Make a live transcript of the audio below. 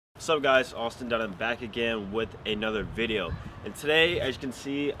What's up guys, Austin Dunn. I'm back again with another video. And today, as you can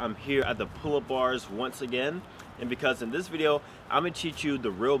see, I'm here at the pull-up bars once again. And because in this video, I'm gonna teach you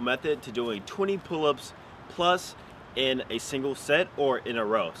the real method to doing 20 pull-ups plus in a single set or in a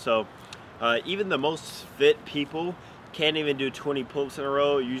row. So even the most fit people can't even do 20 pull-ups in a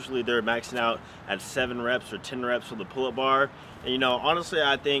row. Usually they're maxing out at 7 reps or 10 reps with the pull-up bar. And you know, honestly,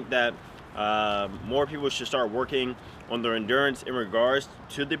 I think that more people should start working on their endurance in regards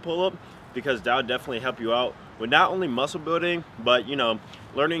to the pull-up, because that'll definitely help you out with not only muscle building, but you know,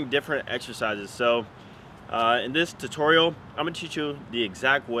 learning different exercises. So in this tutorial, I'm gonna teach you the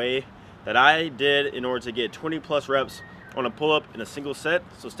exact way that I did in order to get 20 plus reps on a pull-up in a single set.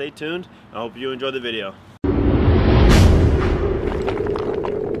 So stay tuned. I hope you enjoy the video.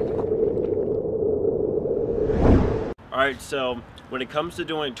 Alright, so when it comes to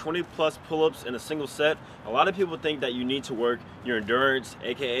doing 20 plus pull-ups in a single set, a lot of people think that you need to work your endurance,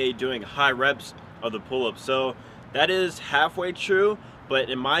 aka doing high reps of the pull-ups. So that is halfway true, but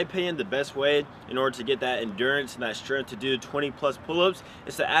in my opinion, the best way in order to get that endurance and that strength to do 20 plus pull-ups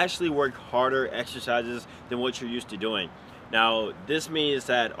is to actually work harder exercises than what you're used to doing. Now, this means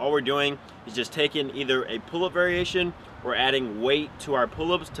that all we're doing is just taking either a pull-up variation or adding weight to our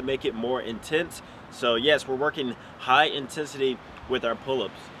pull-ups to make it more intense. So yes, we're working high intensity with our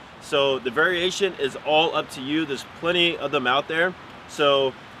pull-ups. So the variation is all up to you. There's plenty of them out there.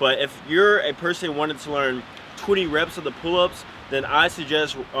 So, but if you're a person who wanted to learn 20 reps of the pull-ups, then I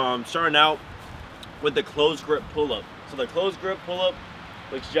suggest starting out with the closed grip pull-up. So the closed grip pull-up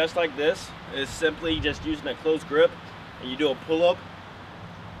looks just like this. It's simply just using a closed grip, and you do a pull-up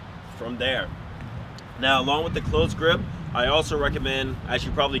from there. Now, along with the closed grip, I also recommend, as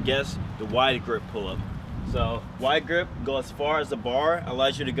you probably guessed, the wide grip pull-up. So wide grip, go as far as the bar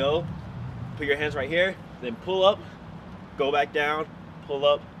allows you to go. Put your hands right here, then pull up, go back down, pull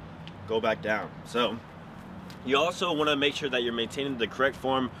up, go back down. So you also want to make sure that you're maintaining the correct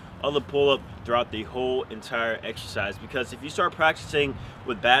form of the pull-up throughout the whole entire exercise, because if you start practicing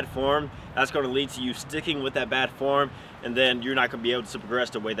with bad form, that's going to lead to you sticking with that bad form, and then you're not going to be able to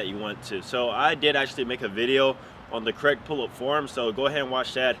progress the way that you want to. So I did actually make a video on the correct pull-up form, so go ahead and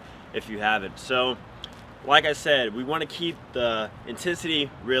watch that if you haven't. So like I said, we want to keep the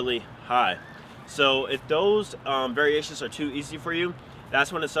intensity really high. So if those variations are too easy for you,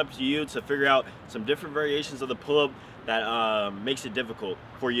 that's when it's up to you to figure out some different variations of the pull-up that makes it difficult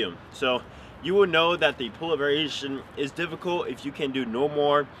for you. So you will know that the pull-up variation is difficult if you can do no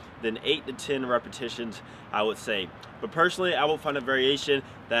more than 8 to 10 repetitions, I would say. But personally, I will find a variation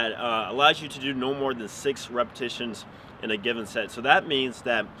that allows you to do no more than 6 repetitions in a given set. So that means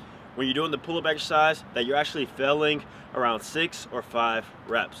that when you're doing the pull-up exercise, that you're actually failing around 6 or 5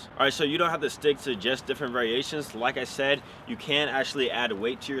 reps. All right, so you don't have to stick to just different variations. Like I said, you can actually add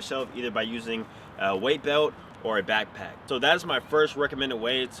weight to yourself either by using a weight belt or a backpack. So that is my first recommended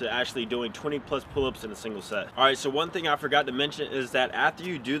way to actually doing 20 plus pull-ups in a single set. All right, so one thing I forgot to mention is that after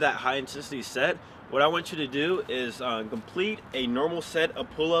you do that high intensity set, what I want you to do is complete a normal set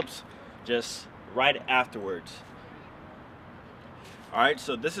of pull-ups just right afterwards. All right,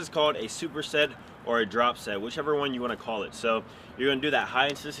 so this is called a superset or a drop set, whichever one you want to call it. So you're going to do that high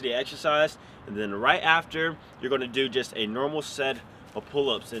intensity exercise, and then right after, you're going to do just a normal set of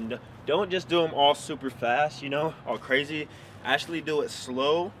pull-ups. And don't just do them all super fast, you know, all crazy. Actually do it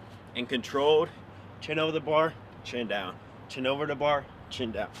slow and controlled. Chin over the bar, chin down. Chin over the bar,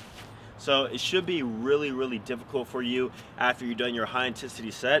 chin down. So it should be really, really difficult for you after you've done your high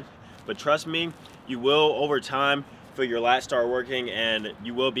intensity set. But trust me, you will over time feel your lats start working, and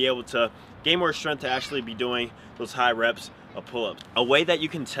you will be able to gain more strength to actually be doing those high reps of pull-ups. A way that you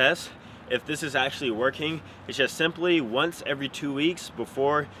can test if this is actually working is just simply once every 2 weeks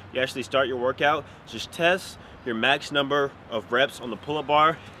before you actually start your workout, just test your max number of reps on the pull-up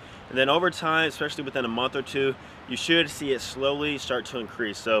bar, and then over time, especially within a month or two, you should see it slowly start to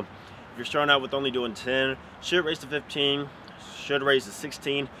increase. So if you're starting out with only doing 10, should raise to 15, should raise to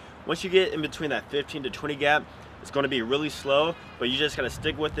 16. Once you get in between that 15 to 20 gap, it's going to be really slow, but you just got to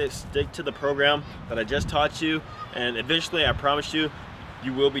stick with it, stick to the program that I just taught you, and eventually, I promise you,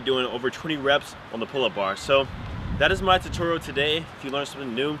 you will be doing over 20 reps on the pull-up bar. So that is my tutorial today. If you learned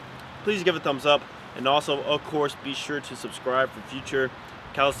something new, please give it a thumbs up, and also, of course, be sure to subscribe for future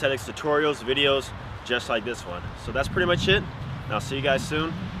calisthenics tutorials, videos just like this one. So that's pretty much it, and I'll see you guys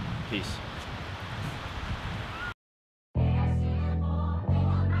soon. Peace.